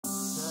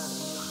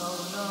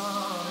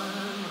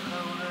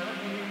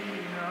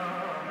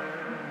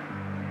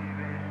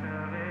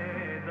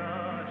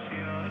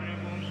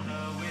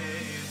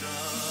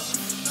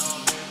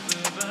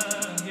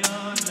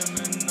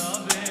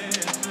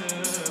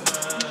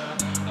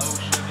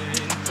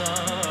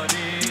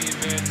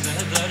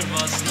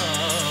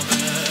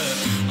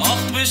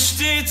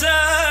پشتی ته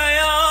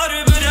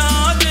یار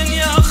برا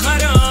دنیا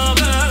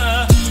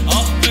خرابه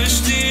آخ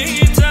پشتی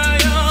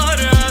ته یار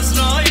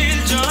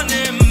عزراییل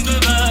جانم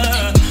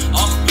ببه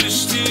آخ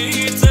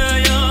پشتی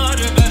ته یار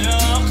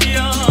برا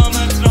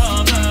قیامت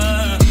رابه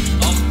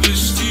آخ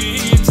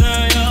پشتی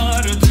ته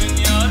یار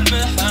دنیا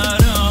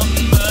بحرام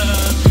به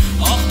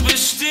آخ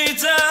پشتی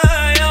ته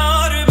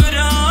یار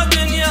برا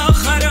دنیا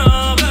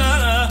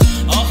خرابه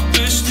آخ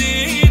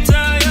پشتی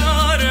ته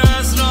یار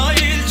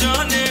عزراییل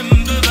جانم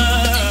ببه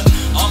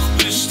آخ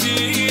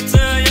پشتی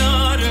ته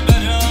یار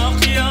برا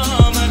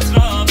قیامت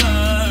رابه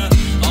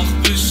آخ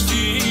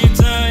پشتی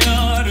ته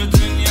یار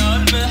دنیا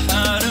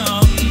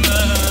بحرام به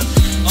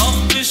آخ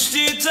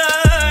پشتی ته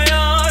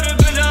یار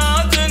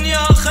بلا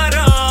دنیا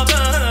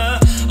خرابه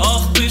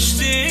آخ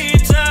پشتی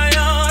ته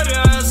یار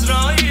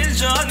عزراییل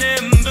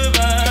جانم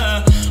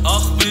ببه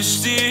آخ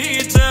پشتی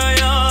ته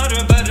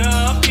یار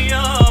برا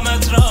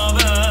قیامت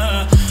رابه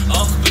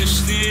آخ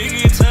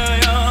پشتی ته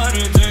یار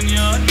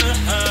دنیا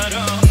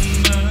بحرام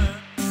به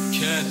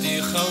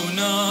کدی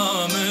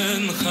خونا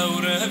من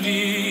خوره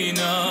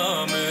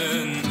بینا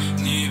من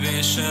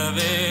نیوه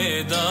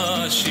شوه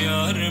داش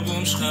یار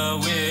بومش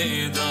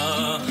خوه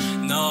دا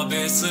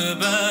نابس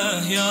به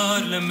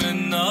یار من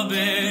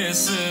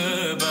نابس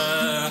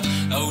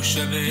به او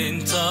شبه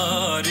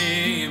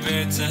انتاری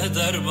بته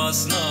در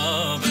باس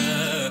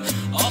نابه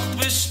آخ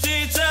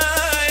پشتی ته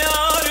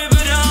یار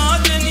برا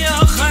دنیا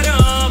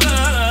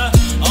خرابه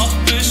آخ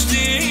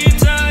پشتی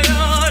ته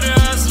یار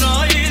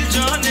عزراییل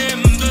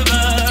جانم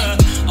ببه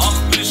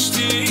آخ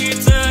پشتی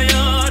ته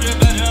یار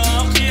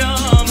برا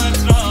قیامت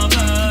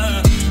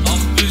رابه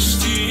آخ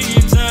پشتی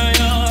ته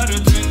یار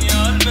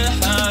دنیا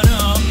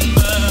بحرام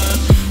به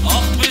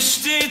آخ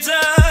پشتی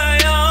ته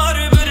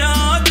یار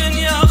برا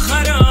دنیا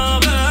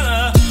خرابه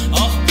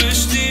آخ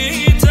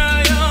پشتی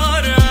ته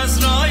یار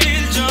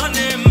عزراییل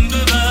جانم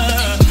ببه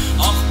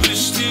آخ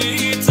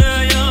پشتی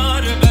ته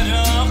یار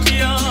برا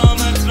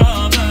قیامت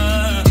رابه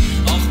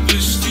آخ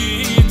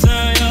پشتی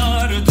ته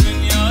یار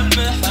دنیا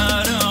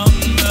بحرام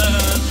به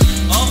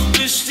آخ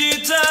پشتی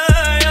ته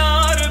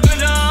یار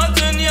بلا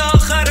دنیا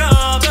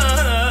خرابه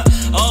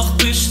آخ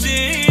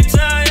پشتی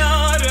ته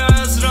یار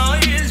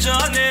عزراییل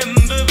جانم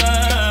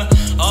ببه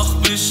آخ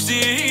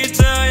پشتی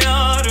ته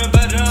یار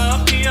برا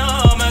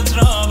قیامت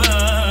رابه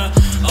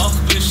آخ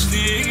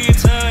پشتی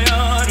ته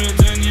یار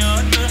دنیا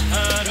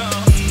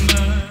بحرام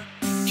به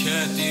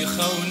کدی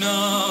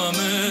خونا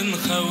من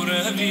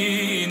خوره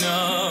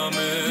بینا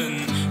من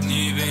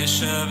نیوه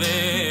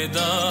شوه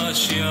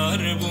داش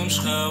یار بومش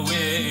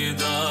خوه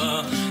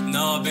دا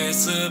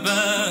نابس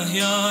به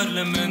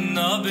یار من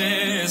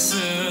نابس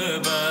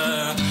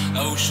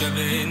به او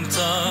شبه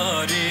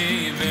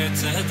انتاری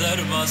بته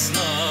در باس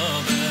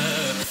نابه